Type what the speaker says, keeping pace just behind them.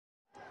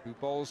who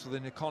bowls with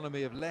an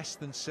economy of less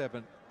than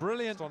 7.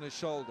 Brilliant on his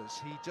shoulders.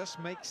 He just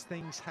makes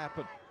things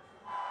happen.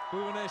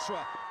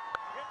 Bhuvaneshwar.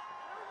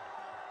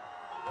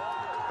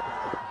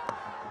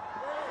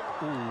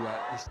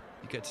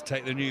 You get to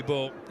take the new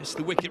ball. This is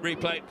the wicket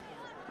replay.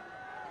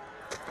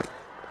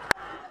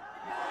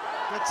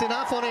 That's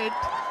enough on it.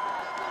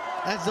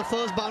 That's the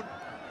first bound.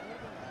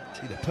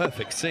 See the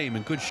perfect seam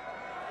and good.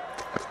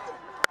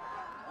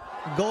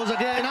 Goes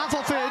again. Enough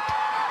of it.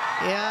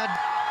 Yeah,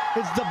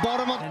 it's the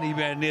bottom of.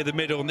 Anywhere near the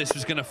middle, and this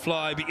was going to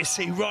fly, but you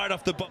see right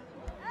off the bottom.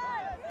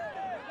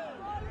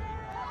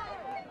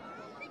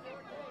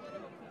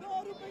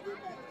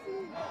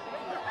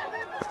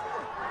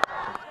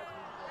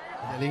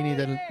 Delini,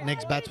 the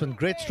next batsman.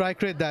 Great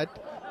strike rate that.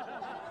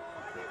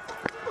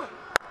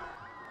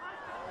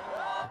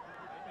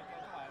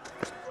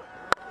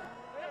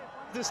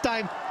 This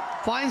time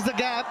finds the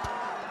gap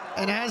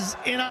and has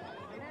enough.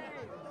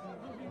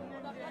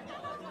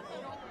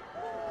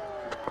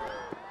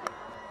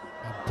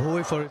 A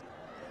boy for it.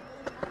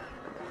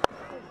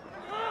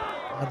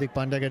 Hardik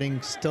Pandya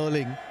getting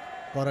Sterling.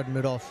 Got at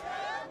mid-off.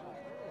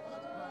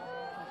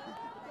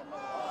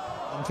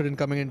 Confident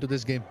coming into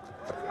this game.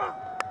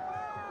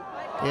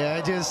 Yeah,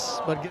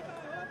 edges, but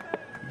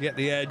Get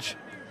the edge.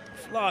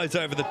 Flies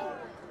over the.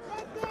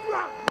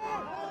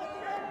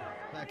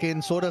 Back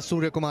in, so does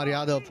Surya Kumar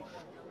Yadav.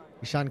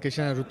 Ishan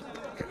Kishan.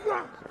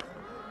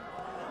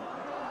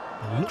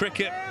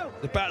 Cricket.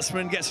 The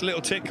batsman gets a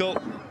little tickle.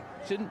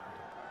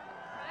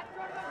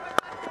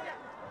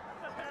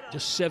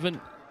 Just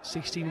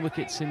 16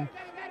 wickets in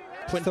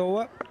 20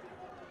 over.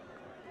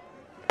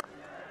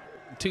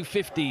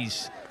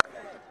 250s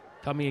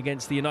coming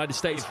against the United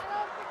States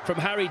from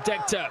Harry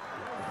Dekter.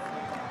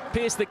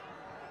 Pierce the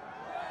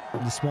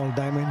small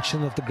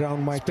dimension of the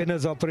ground, my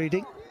spinners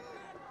operating.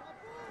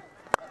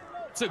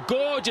 It's a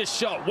gorgeous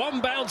shot. One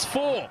bounce,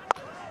 4.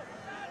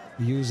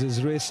 Use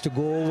his wrist to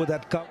go over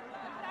that cup.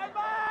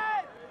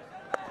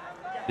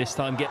 This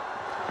time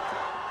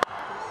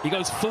he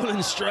goes full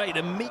and straight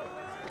and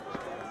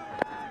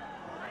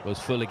goes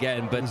full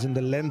again, but in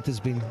the length has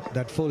been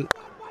that full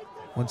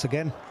once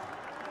again.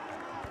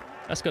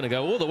 That's going to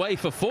go all the way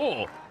for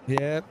 4.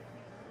 Yeah,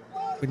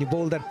 when you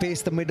bowl that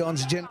pace, the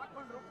mid-ons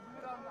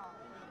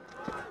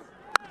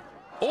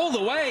all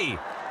the way.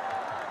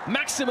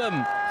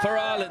 Maximum for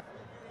Ireland.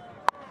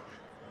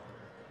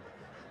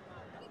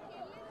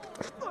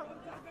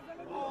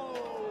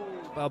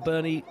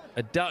 Balbirnie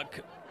a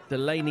duck,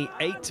 Delaney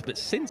 8, but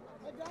since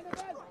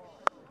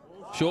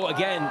short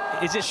again.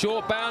 Is it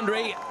short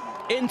boundary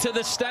into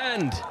the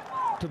stand?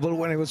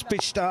 When it was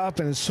pitched up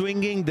and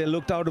swinging, they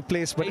looked out of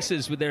place. But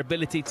Pacers with their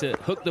ability to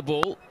hook the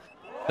ball.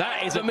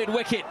 That is a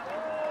mid-wicket.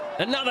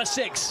 Another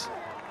 6.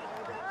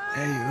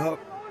 There you go.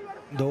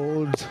 The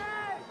old.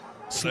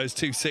 Those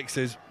 2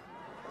 sixes.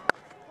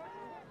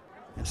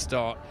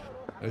 Start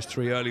those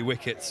 3 early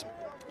wickets.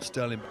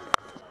 Sterling.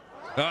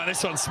 Oh,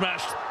 this one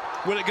smashed.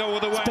 Will it go all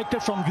the way?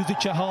 Expected from Yuzi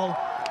Chahal.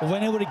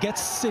 Whenever he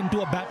gets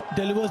into a bat,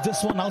 delivers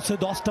this one outside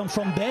the off stump.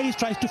 From there, he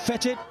tries to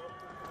fetch it.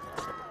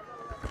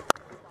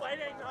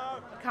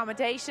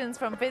 Accommodations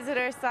from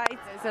visitor sites.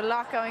 There's a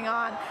lot going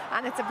on,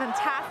 and it's a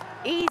fantastic,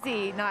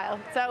 easy, Niall.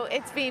 So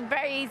it's been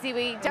very easy.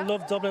 We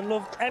love Dublin,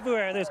 love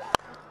everywhere. There's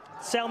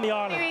sell me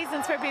Ireland.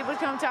 Reasons for people to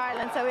come to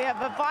Ireland. So we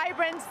have a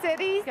vibrant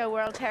city,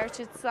 World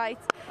Heritage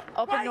sites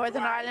up in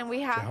Northern Ireland.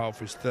 We have Chahal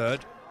for his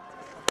 3rd.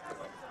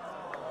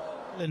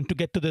 And to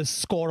get to the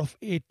score of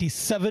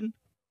 87.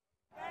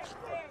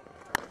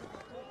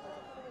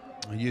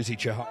 Yuzi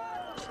Chahal.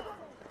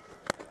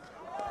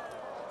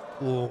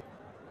 Oh.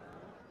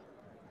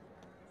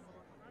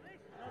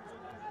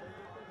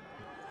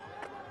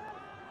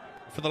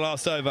 For the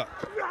last over.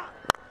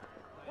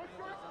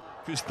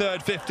 For his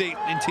 3rd 50 in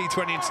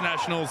T20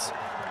 internationals.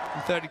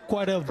 30.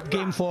 Quite a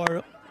game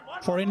for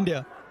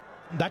India.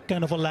 That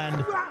kind of a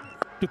land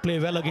to play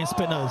well against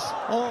spinners.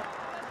 Oh,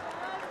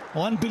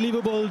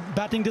 unbelievable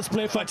batting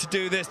display. Tried to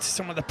do this to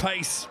some of the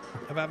pace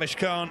of Avish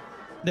Khan.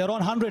 They're on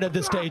 100 at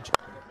this stage.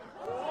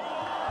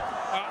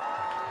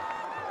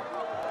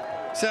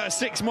 So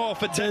 6 more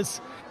for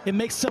this. It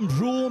makes some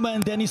room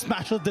and then he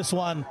smashes this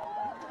one.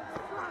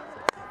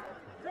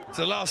 It's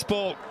the last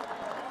ball.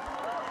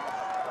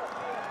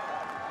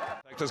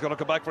 Hector's going to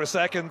come back for a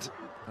second,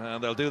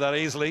 and they'll do that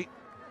easily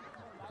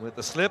with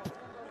the slip.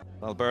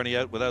 Balbirnie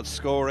out without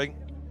scoring.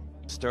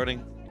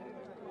 Sterling.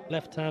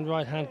 Left hand,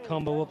 right hand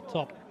combo up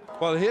top.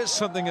 Well, here's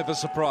something of a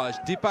surprise.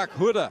 Deepak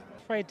Hooda.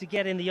 Afraid to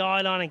get in the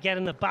eye line and get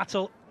in the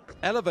battle.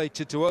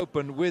 Elevated to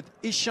open with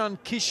Ishan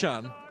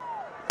Kishan.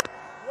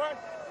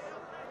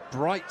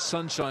 Bright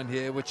sunshine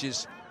here, which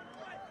is...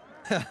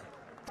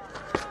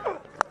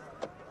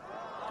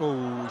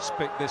 Oh, he's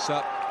picked this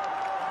up.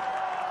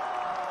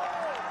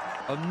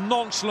 A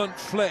nonchalant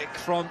flick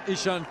from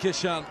Ishan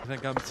Kishan. I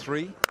think I'm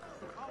 3.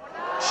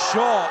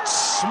 Shot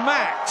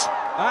smacked,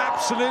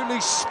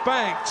 absolutely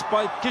spanked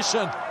by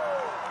Kishan.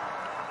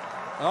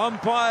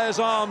 Umpire's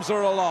arms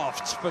are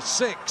aloft for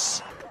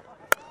 6.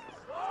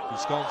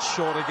 He's gone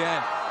short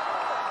again.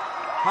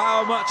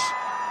 How much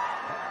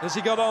has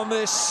he got on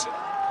this?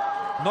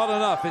 Not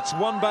enough. It's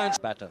one bounce.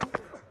 Better.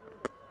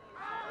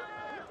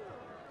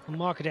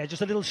 Market there,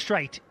 just a little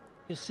straight.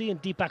 You'll see in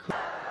deep back.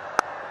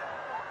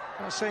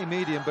 I say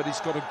medium, but he's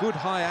got a good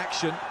high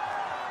action.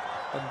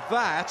 And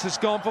that has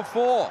gone for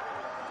 4.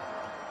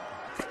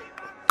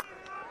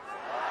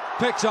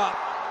 Picked up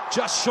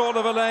just short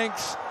of a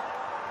length.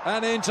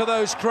 And into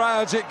those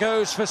crowds it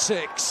goes for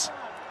 6.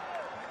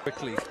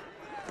 Quickly.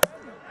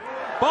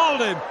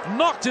 Bowled him,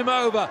 knocked him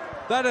over.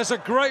 That is a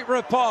great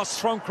riposte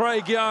from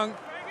Craig Young.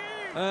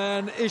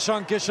 And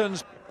Ishan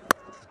Kishan's.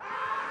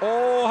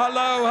 Oh,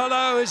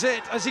 hello, is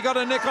it? Has he got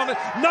a nick on it?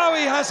 No,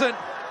 he hasn't.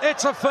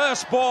 It's a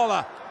first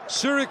baller.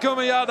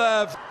 Suryakumar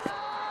Yadav.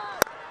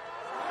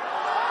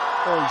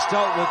 Oh, he's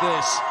dealt with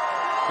this.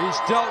 He's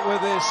dealt with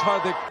this.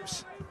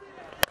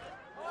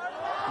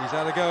 He's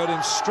had a go at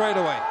him straight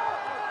away.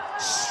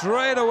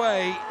 Straight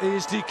away,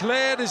 he's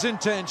declared his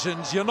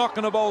intentions. You're not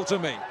going to bowl to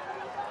me.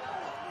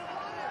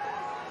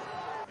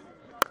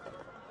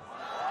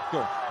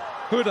 Good.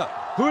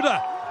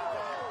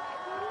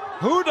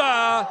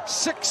 Huda,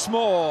 6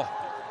 more.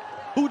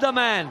 Huda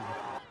man.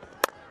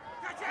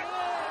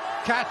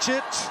 Catch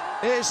it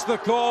is the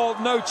call.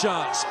 No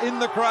chance in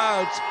the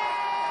crowd.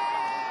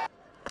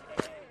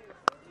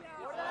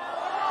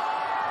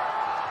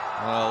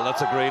 Well,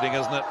 that's a greeting,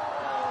 isn't it?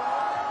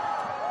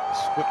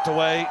 Whipped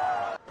away.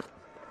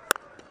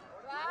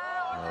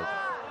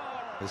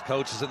 His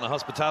coach is in the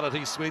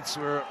hospitality suites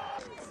where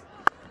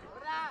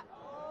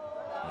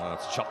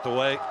it's chopped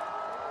away.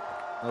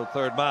 No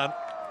third man.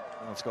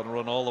 It's going to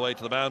run all the way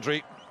to the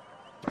boundary.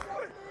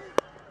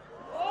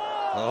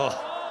 Oh,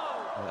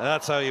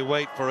 that's how you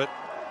wait for it.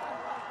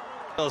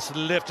 Just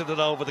lifted it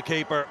over the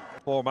keeper.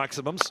 4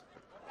 maximums.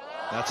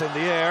 That's in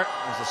the air.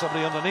 Is there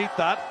somebody underneath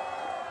that?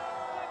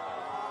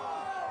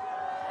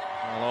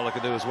 Well, all I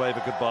can do is wave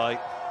a goodbye.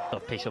 A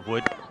piece of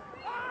wood.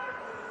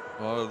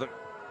 Oh,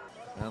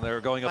 and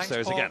they're going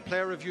upstairs again.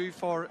 Player review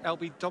for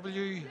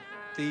LBW.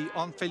 The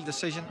on-field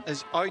decision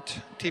is out.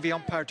 TV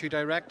umpire to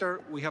director.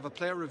 We have a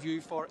player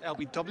review for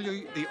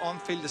LBW. The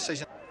on-field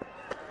decision.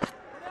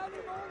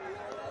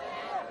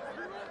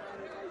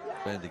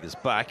 Bending is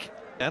back.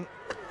 And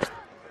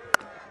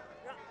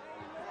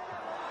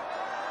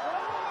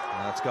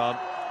that's gone.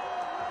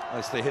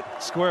 Nicely hit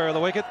square of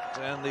the wicket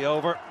and the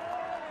over.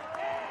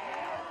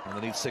 And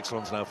they need 6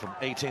 runs now from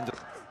 18 to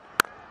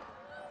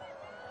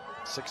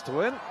 6 to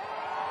win.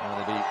 And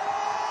they'll be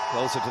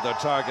closer to their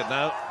target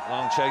now.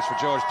 Long chase for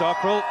George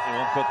Dockrell. He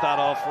won't cut that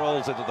off.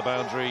 Rolls into the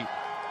boundary.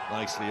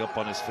 Nicely up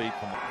on his feet.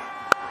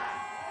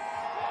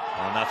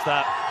 And that's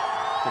that.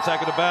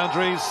 Consecutive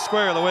boundaries.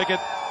 Square of the wicket.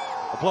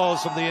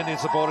 Applause from the Indian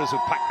supporters who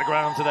packed the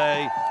ground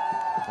today.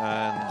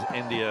 And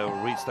India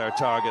reached their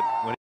target.